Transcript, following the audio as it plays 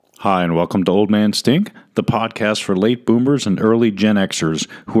Hi, and welcome to Old Man Stink, the podcast for late boomers and early Gen Xers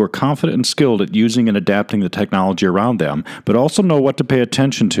who are confident and skilled at using and adapting the technology around them, but also know what to pay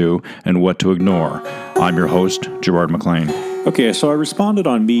attention to and what to ignore. I'm your host, Gerard McLean. Okay, so I responded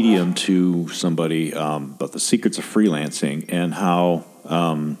on Medium to somebody about the secrets of freelancing and how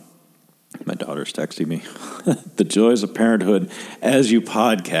my daughter's texting me the joys of parenthood as you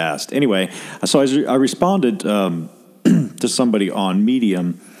podcast. Anyway, so I responded to somebody on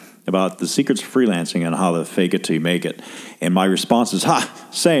Medium about the secrets of freelancing and how to fake it till you make it. And my response is,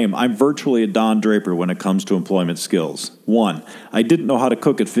 same. I'm virtually a Don Draper when it comes to employment skills. 1, I didn't know how to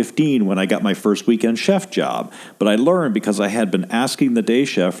cook at 15 when I got my first weekend chef job, but I learned because I had been asking the day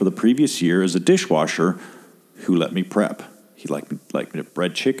chef for the previous year as a dishwasher who let me prep. He liked me to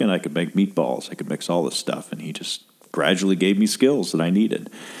bread chicken, I could make meatballs, I could mix all this stuff, and he just gradually gave me skills that I needed.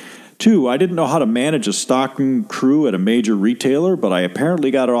 2, I didn't know how to manage a stocking crew at a major retailer, but I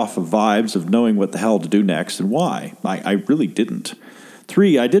apparently got it off of vibes of knowing what the hell to do next and why. I really didn't.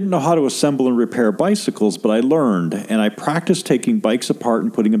 3, I didn't know how to assemble and repair bicycles, but I learned, and I practiced taking bikes apart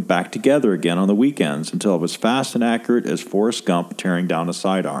and putting them back together again on the weekends until I was fast and accurate as Forrest Gump tearing down a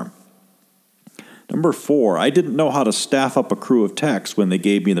sidearm. Number 4, I didn't know how to staff up a crew of techs when they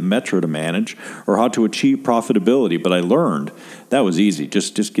gave me the metro to manage or how to achieve profitability, but I learned. That was easy.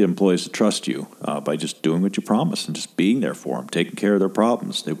 Just get employees to trust you by just doing what you promise and just being there for them, taking care of their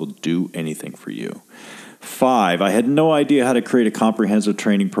problems. They will do anything for you. 5, I had no idea how to create a comprehensive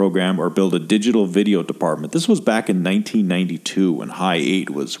training program or build a digital video department. This was back in 1992 when High 8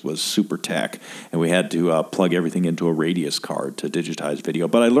 was super tech, and we had to plug everything into a Radius card to digitize video.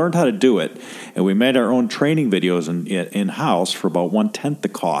 But I learned how to do it, and we made our own training videos in-house for about 1/10 the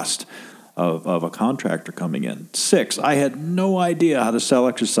cost of a contractor coming in. 6, I had no idea how to sell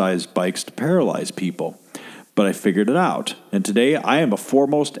exercise bikes to paralyzed people. But I figured it out, and today I am a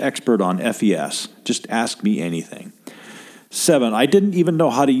foremost expert on FES. Just ask me anything. 7, I didn't even know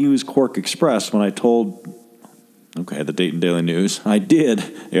how to use Quark Express when I told, the Dayton Daily News. I did.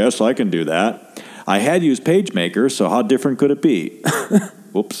 Yes, I can do that. I had used PageMaker, so how different could it be?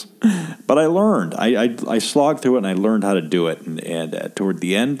 Whoops. But I learned. I slogged through it, and I learned how to do it. And toward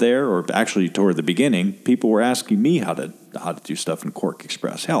the end there, or actually toward the beginning, people were asking me how to do stuff in Quark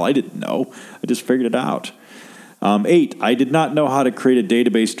Express. Hell, I didn't know. I just figured it out. 8, I did not know how to create a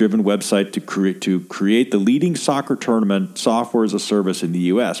database-driven website to create the leading soccer tournament software as a service in the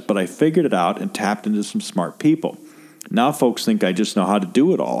U.S., but I figured it out and tapped into some smart people. Now folks think I just know how to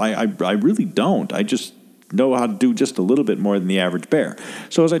do it all. I really don't. I just know how to do just a little bit more than the average bear.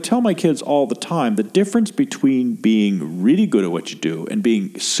 So as I tell my kids all the time, the difference between being really good at what you do and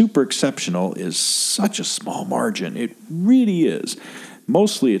being super exceptional is such a small margin. It really is.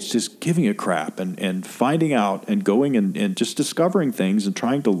 Mostly it's just giving a crap and finding out and going and just discovering things and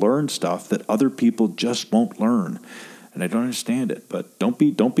trying to learn stuff that other people just won't learn. And I don't understand it, but don't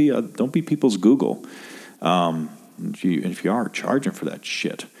be people's Google. If you are, charging for that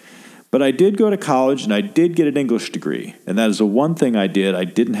shit. But I did go to college and I did get an English degree. And that is the one thing I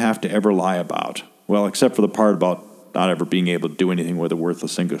didn't have to ever lie about. Well, except for the part about not ever being able to do anything with a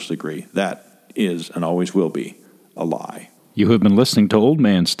worthless English degree. That is and always will be a lie. You have been listening to Old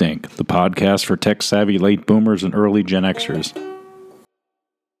Man Stink, the podcast for tech-savvy late boomers and early Gen Xers.